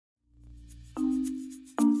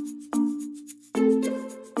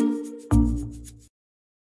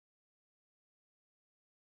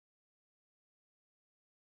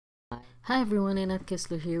Hi everyone, Anat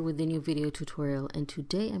Kessler here with a new video tutorial, and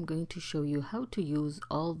today I'm going to show you how to use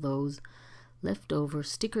all those leftover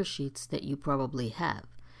sticker sheets that you probably have.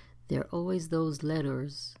 There are always those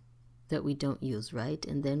letters that we don't use, right?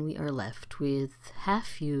 And then we are left with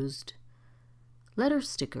half-used letter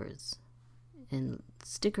stickers and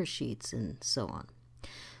sticker sheets and so on.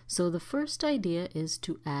 So the first idea is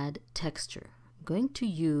to add texture. I'm going to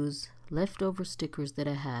use leftover stickers that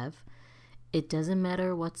I have. It doesn't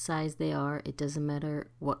matter what size they are, it doesn't matter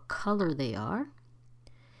what color they are.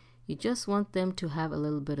 You just want them to have a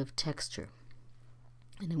little bit of texture.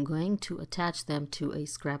 And I'm going to attach them to a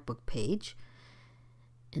scrapbook page.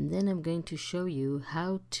 And then I'm going to show you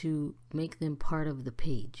how to make them part of the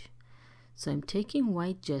page. So I'm taking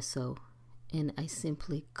white gesso and I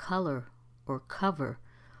simply color or cover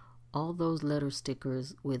all those letter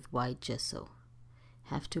stickers with white gesso.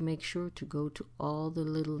 Have to make sure to go to all the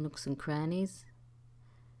little nooks and crannies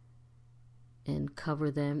and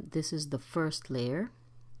cover them. This is the first layer.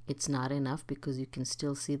 It's not enough because you can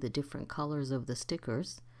still see the different colors of the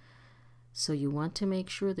stickers. So you want to make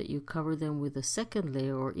sure that you cover them with a second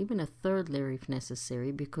layer or even a third layer if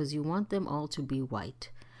necessary, because you want them all to be white.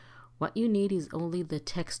 What you need is only the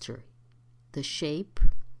texture, the shape,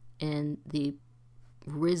 and the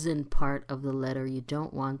risen part of the letter. You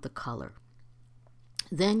don't want the color.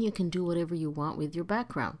 Then you can do whatever you want with your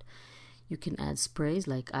background. You can add sprays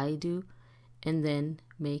like I do, and then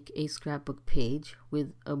make a scrapbook page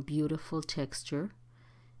with a beautiful texture.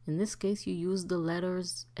 In this case, you use the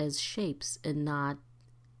letters as shapes and not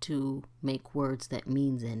to make words that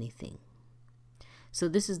means anything. So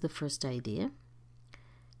this is the first idea,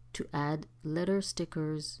 to add letter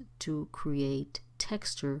stickers to create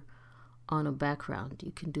texture on a background.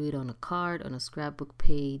 You can do it on a card, on a scrapbook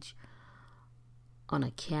page, on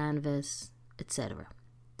a canvas, etc.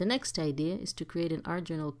 The next idea is to create an art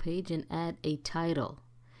journal page and add a title.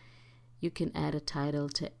 You can add a title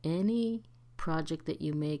to any project that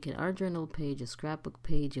you make, an art journal page, a scrapbook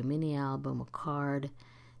page, a mini album, a card.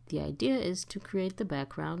 The idea is to create the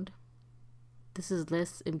background. This is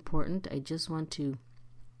less important. I just want to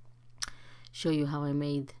show you how I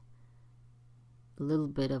made a little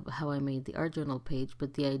bit of how I made the art journal page,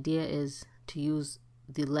 but the idea is to use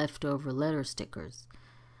the leftover letter stickers.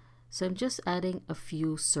 So I'm just adding a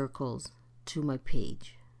few circles to my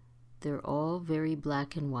page. They're all very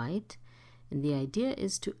black and white, and the idea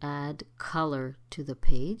is to add color to the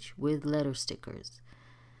page with letter stickers.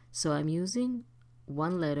 So I'm using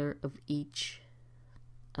one letter of each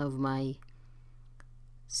of my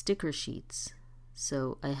sticker sheets.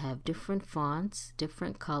 So I have different fonts,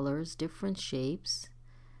 different colors, different shapes,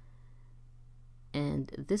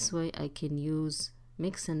 and this way I can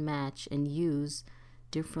mix and match and use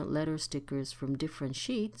different letter stickers from different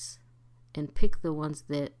sheets and pick the ones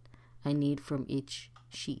that I need from each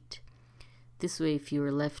sheet. This way, if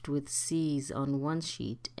you're left with C's on one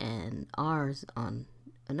sheet and R's on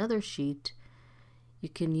another sheet, you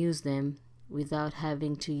can use them without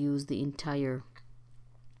having to use the entire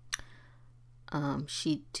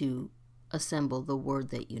sheet to assemble the word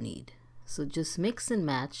that you need. So just mix and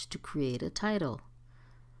match to create a title.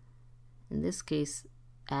 In this case,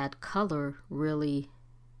 add color really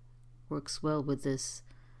works well with this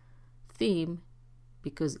theme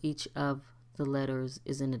because each of the letters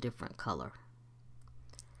is in a different color.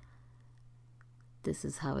 This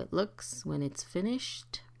is how it looks when it's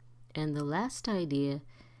finished. And the last idea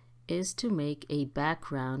is to make a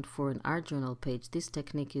background for an art journal page. This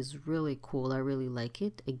technique is really cool. I really like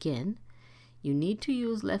it. Again, you need to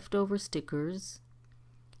use leftover stickers,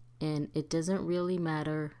 and it doesn't really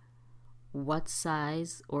matter what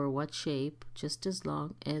size or what shape, just as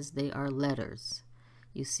long as they are letters.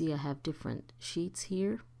 You see I have different sheets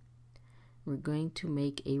here. We're going to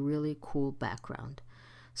make a really cool background.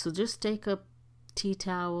 So just take a tea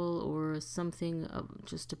towel or something,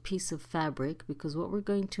 just a piece of fabric, because what we're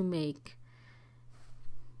going to make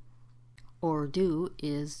or do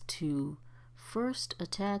is to first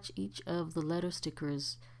attach each of the letter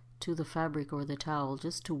stickers to the fabric or the towel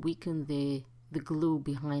just to weaken the glue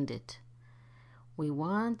behind it. We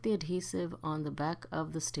want the adhesive on the back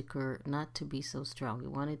of the sticker not to be so strong. We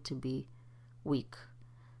want it to be weak.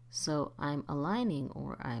 So I'm aligning,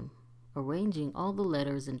 or I'm arranging all the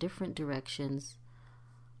letters in different directions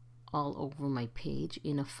all over my page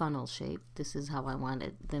in a funnel shape. This is how I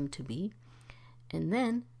wanted them to be. And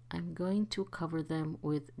then I'm going to cover them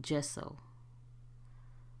with gesso.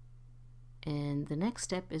 And the next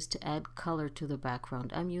step is to add color to the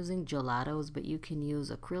background. I'm using gelatos, but you can use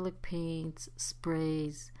acrylic paints,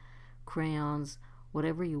 sprays, crayons,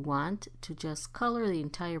 whatever you want to just color the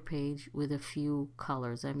entire page with a few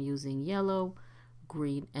colors. I'm using yellow,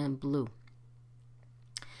 green, and blue.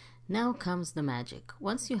 Now comes the magic.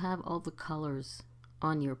 Once you have all the colors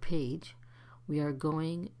on your page, we are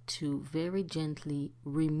going to very gently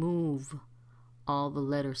remove all the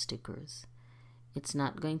letter stickers. It's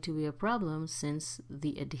not going to be a problem since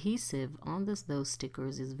the adhesive on those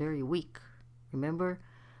stickers is very weak. Remember,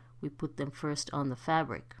 we put them first on the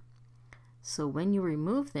fabric. So when you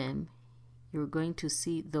remove them, you're going to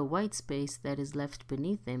see the white space that is left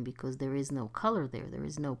beneath them because there is no color there, there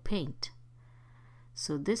is no paint.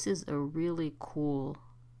 So this is a really cool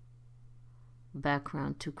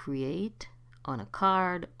background to create on a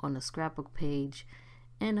card, on a scrapbook page,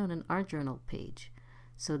 and on an art journal page.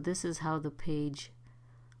 So this is how the page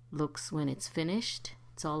looks when it's finished.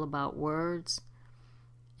 It's all about words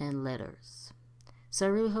and letters. So I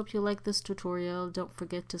really hope you like this tutorial. Don't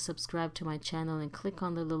forget to subscribe to my channel and click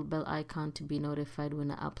on the little bell icon to be notified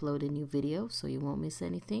when I upload a new video so you won't miss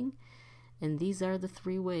anything. And these are the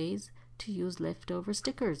 3 ways to use leftover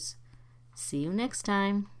stickers. See you next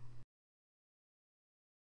time.